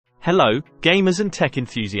Hello, gamers and tech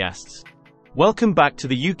enthusiasts. Welcome back to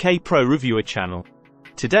the UK Pro Reviewer channel.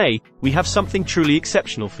 Today, we have something truly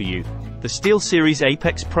exceptional for you, the SteelSeries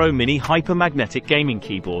Apex Pro Mini HyperMagnetic gaming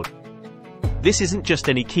keyboard. This isn't just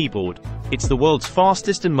any keyboard, it's the world's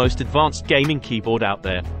fastest and most advanced gaming keyboard out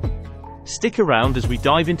there. Stick around as we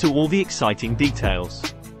dive into all the exciting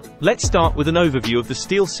details. Let's start with an overview of the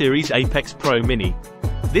SteelSeries Apex Pro Mini.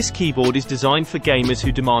 This keyboard is designed for gamers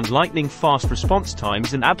who demand lightning-fast response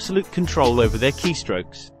times and absolute control over their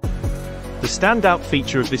keystrokes. The standout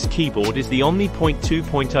feature of this keyboard is the Omni Point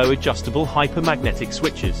 2.0 adjustable hypermagnetic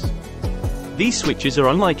switches. These switches are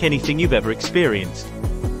unlike anything you've ever experienced.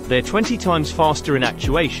 They're 20 times faster in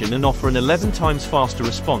actuation and offer an 11 times faster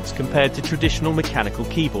response compared to traditional mechanical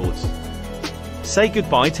keyboards. Say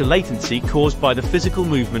goodbye to latency caused by the physical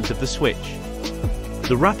movement of the switch.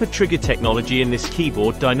 The rapid trigger technology in this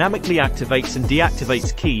keyboard dynamically activates and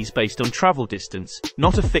deactivates keys based on travel distance,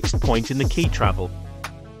 not a fixed point in the key travel.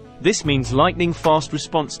 This means lightning-fast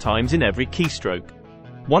response times in every keystroke.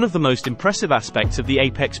 One of the most impressive aspects of the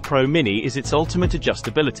Apex Pro Mini is its ultimate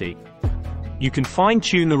adjustability. You can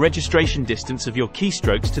fine-tune the registration distance of your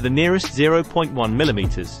keystrokes to the nearest 0.1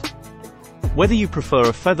 mm. Whether you prefer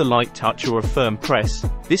a feather-light touch or a firm press,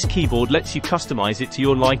 this keyboard lets you customize it to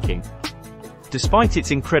your liking. Despite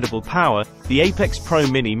its incredible power, the Apex Pro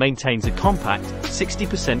Mini maintains a compact,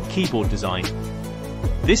 60% keyboard design.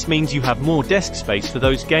 This means you have more desk space for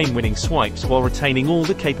those game-winning swipes while retaining all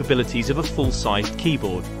the capabilities of a full-sized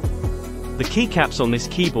keyboard. The keycaps on this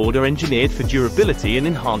keyboard are engineered for durability and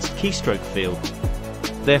enhanced keystroke feel.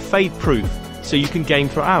 They're fade-proof, so you can game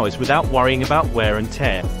for hours without worrying about wear and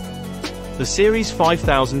tear. The Series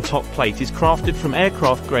 5000 top plate is crafted from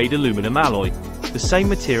aircraft-grade aluminum alloy, the same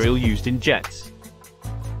material used in jets.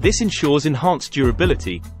 This ensures enhanced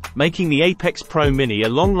durability, making the Apex Pro Mini a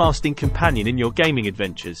long-lasting companion in your gaming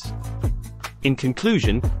adventures. In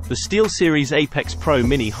conclusion, the SteelSeries Apex Pro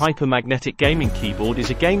Mini HyperMagnetic gaming keyboard is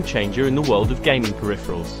a game-changer in the world of gaming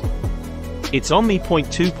peripherals. Its Omni Point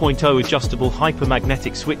 2.0 adjustable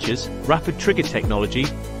hypermagnetic switches, rapid trigger technology,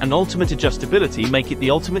 and ultimate adjustability make it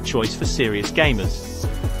the ultimate choice for serious gamers.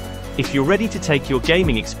 If you're ready to take your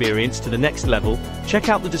gaming experience to the next level, check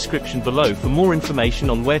out the description below for more information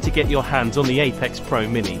on where to get your hands on the Apex Pro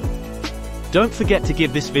Mini. Don't forget to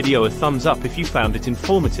give this video a thumbs up if you found it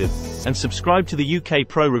informative, and subscribe to the UK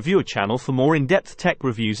Pro Reviewer channel for more in-depth tech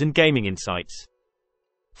reviews and gaming insights.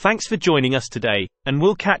 Thanks for joining us today, and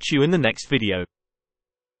we'll catch you in the next video.